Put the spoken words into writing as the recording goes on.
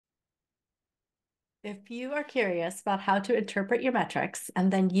If you are curious about how to interpret your metrics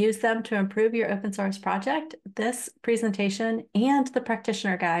and then use them to improve your open source project, this presentation and the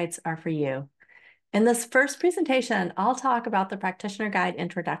practitioner guides are for you. In this first presentation, I'll talk about the practitioner guide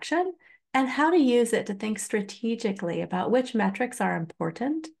introduction and how to use it to think strategically about which metrics are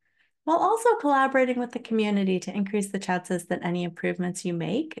important, while also collaborating with the community to increase the chances that any improvements you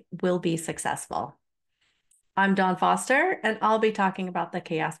make will be successful. I'm Dawn Foster, and I'll be talking about the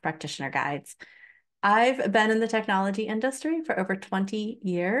CHAOSS Practitioner Guides. I've been in the technology industry for over 20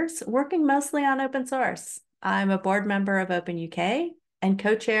 years, working mostly on open source. I'm a board member of Open UK and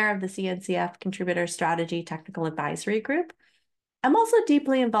co-chair of the CNCF Contributor Strategy Technical Advisory Group. I'm also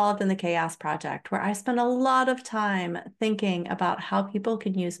deeply involved in the CHAOSS project, where I spend a lot of time thinking about how people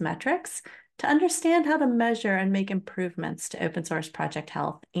can use metrics to understand how to measure and make improvements to open source project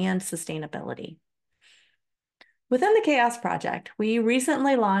health and sustainability. Within the CHAOSS project, we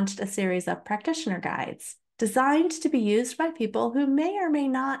recently launched a series of practitioner guides designed to be used by people who may or may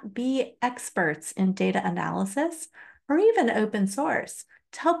not be experts in data analysis or even open source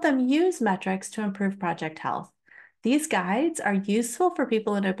to help them use metrics to improve project health. These guides are useful for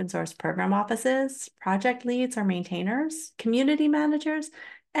people in open source program offices, project leads or maintainers, community managers,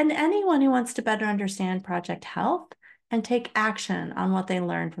 and anyone who wants to better understand project health and take action on what they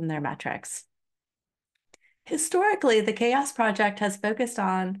learn from their metrics. Historically, the CHAOSS project has focused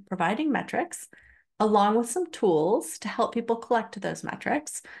on providing metrics along with some tools to help people collect those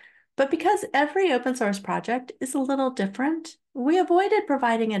metrics. But because every open source project is a little different, we avoided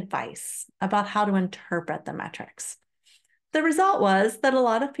providing advice about how to interpret the metrics. The result was that a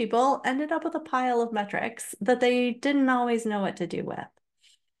lot of people ended up with a pile of metrics that they didn't always know what to do with.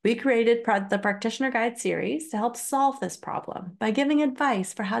 We created the Practitioner Guide series to help solve this problem by giving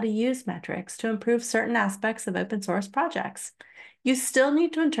advice for how to use metrics to improve certain aspects of open source projects. You still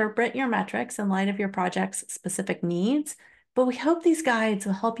need to interpret your metrics in light of your project's specific needs, but we hope these guides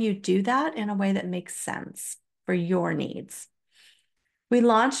will help you do that in a way that makes sense for your needs. We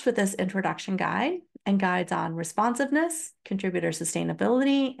launched with this introduction guide and guides on responsiveness, contributor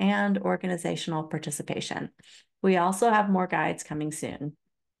sustainability, and organizational participation. We also have more guides coming soon.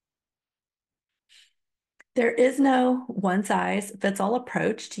 There is no one-size-fits-all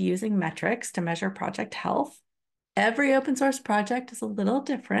approach to using metrics to measure project health. Every open source project is a little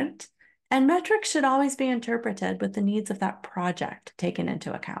different, and metrics should always be interpreted with the needs of that project taken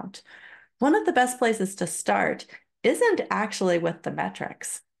into account. One of the best places to start isn't actually with the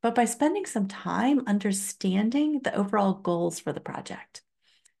metrics, but by spending some time understanding the overall goals for the project.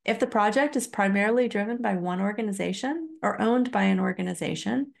 If the project is primarily driven by one organization or owned by an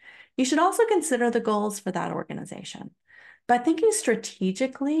organization, you should also consider the goals for that organization. By thinking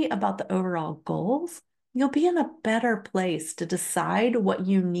strategically about the overall goals, you'll be in a better place to decide what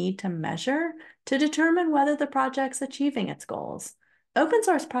you need to measure to determine whether the project's achieving its goals. Open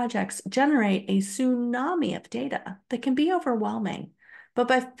source projects generate a tsunami of data that can be overwhelming. But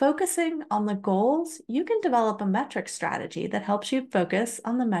by focusing on the goals, you can develop a metric strategy that helps you focus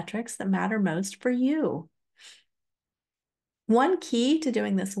on the metrics that matter most for you. One key to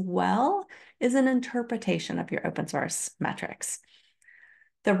doing this well is an interpretation of your open source metrics.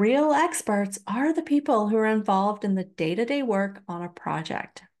 The real experts are the people who are involved in the day-to-day work on a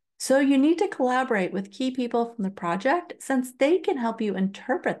project. So you need to collaborate with key people from the project since they can help you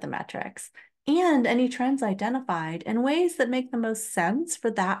interpret the metrics and any trends identified in ways that make the most sense for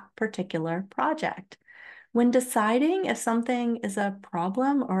that particular project. When deciding if something is a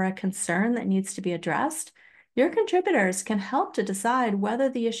problem or a concern that needs to be addressed, your contributors can help to decide whether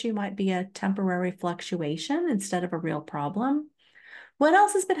the issue might be a temporary fluctuation instead of a real problem. What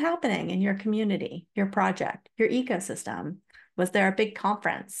else has been happening in your community, your project, your ecosystem? Was there a big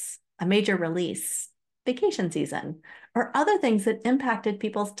conference, a major release, vacation season, or other things that impacted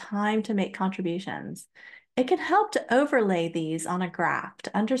people's time to make contributions? It can help to overlay these on a graph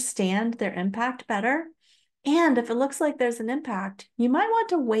to understand their impact better. And if it looks like there's an impact, you might want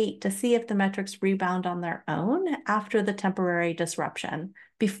to wait to see if the metrics rebound on their own after the temporary disruption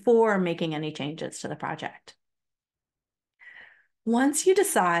before making any changes to the project. Once you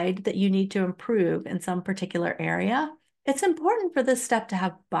decide that you need to improve in some particular area, it's important for this step to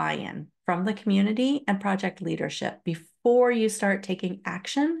have buy-in from the community and project leadership before you start taking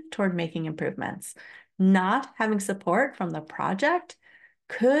action toward making improvements. Not having support from the project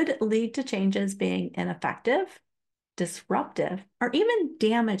could lead to changes being ineffective, disruptive, or even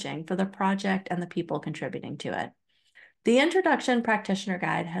damaging for the project and the people contributing to it. The Introduction Practitioner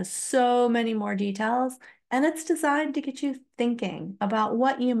Guide has so many more details, and it's designed to get you thinking about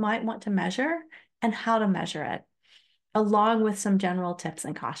what you might want to measure and how to measure it. along with some general tips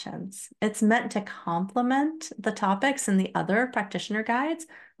and cautions. It's meant to complement the topics in the other practitioner guides,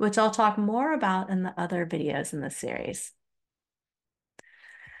 which I'll talk more about in the other videos in this series.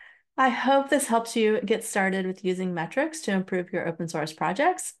 I hope this helps you get started with using metrics to improve your open source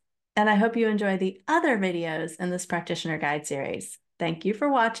projects, and I hope you enjoy the other videos in this practitioner guide series. Thank you for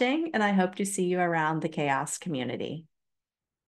watching, and I hope to see you around the CHAOSS community.